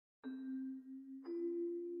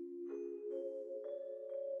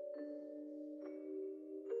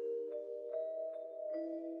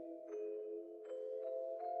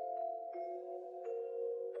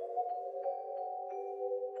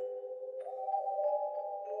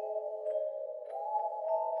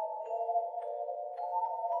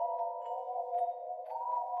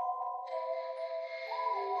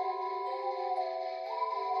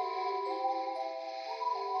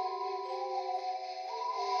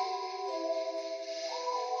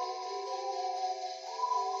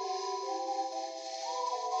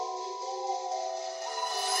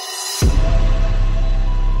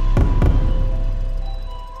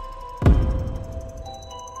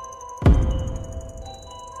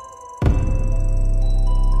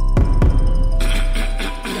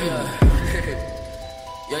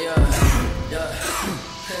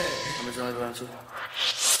Age,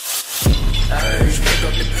 pick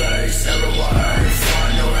up the pace, error wide,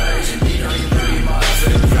 find no age. And you know you bleed my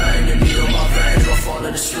effort in vain. The needle my veins while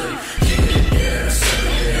falling asleep. King of the air,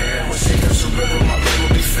 seven in the air. When shit touch the river, my brain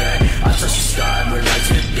will be fat. I touch the sky, but light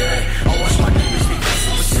to the day. I watch my demons become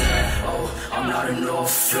super sad. Oh, I'm not an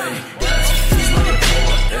orphan. Death, he's my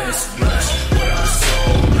importance. Bless, without a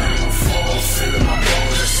soul, man, I'm full. Feeling my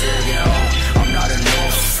bones, I say again, oh, I'm not an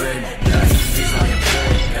orphan. Death, he's my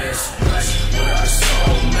importance. Bless, without a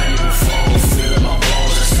soul, man, I'm full. Feeling my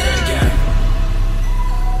bones, I say again.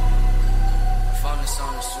 I found this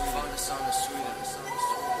on the street, found this on the street.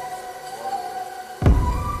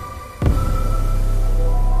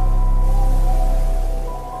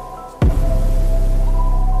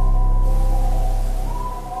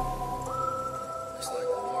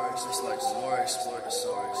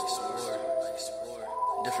 Explore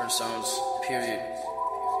different sounds, period.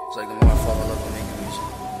 It's like the more I fall in love with making music.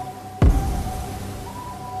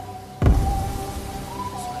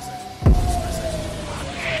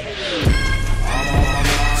 I'm on my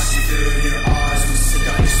mind, see fear in your eyes. I'm sick,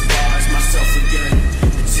 I despise myself again.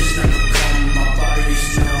 The tears never come, my body's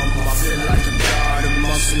numb. I feel like a god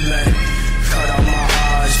amongst the men. Cut out my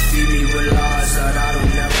eyes, feed me with lies that I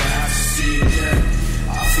don't ever have to see again.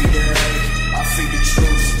 I feed the hate, I feed the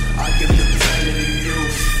truth. I give the pain to the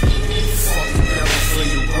youth. Fuck the devil for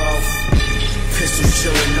your wealth. Pistol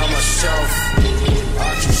chilling on myself. I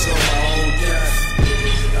control my own death.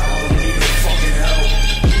 I don't need no fucking help.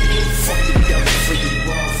 Fuck the devil for your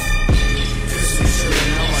wealth. Pistol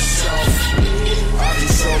chilling on myself. I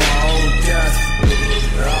control my own death.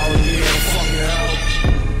 I don't need no fucking help.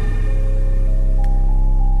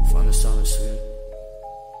 Find the sound sweet.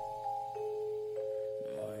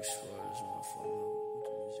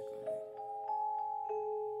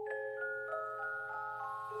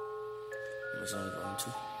 Amazon Volume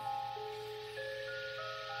 2.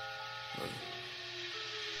 Love you.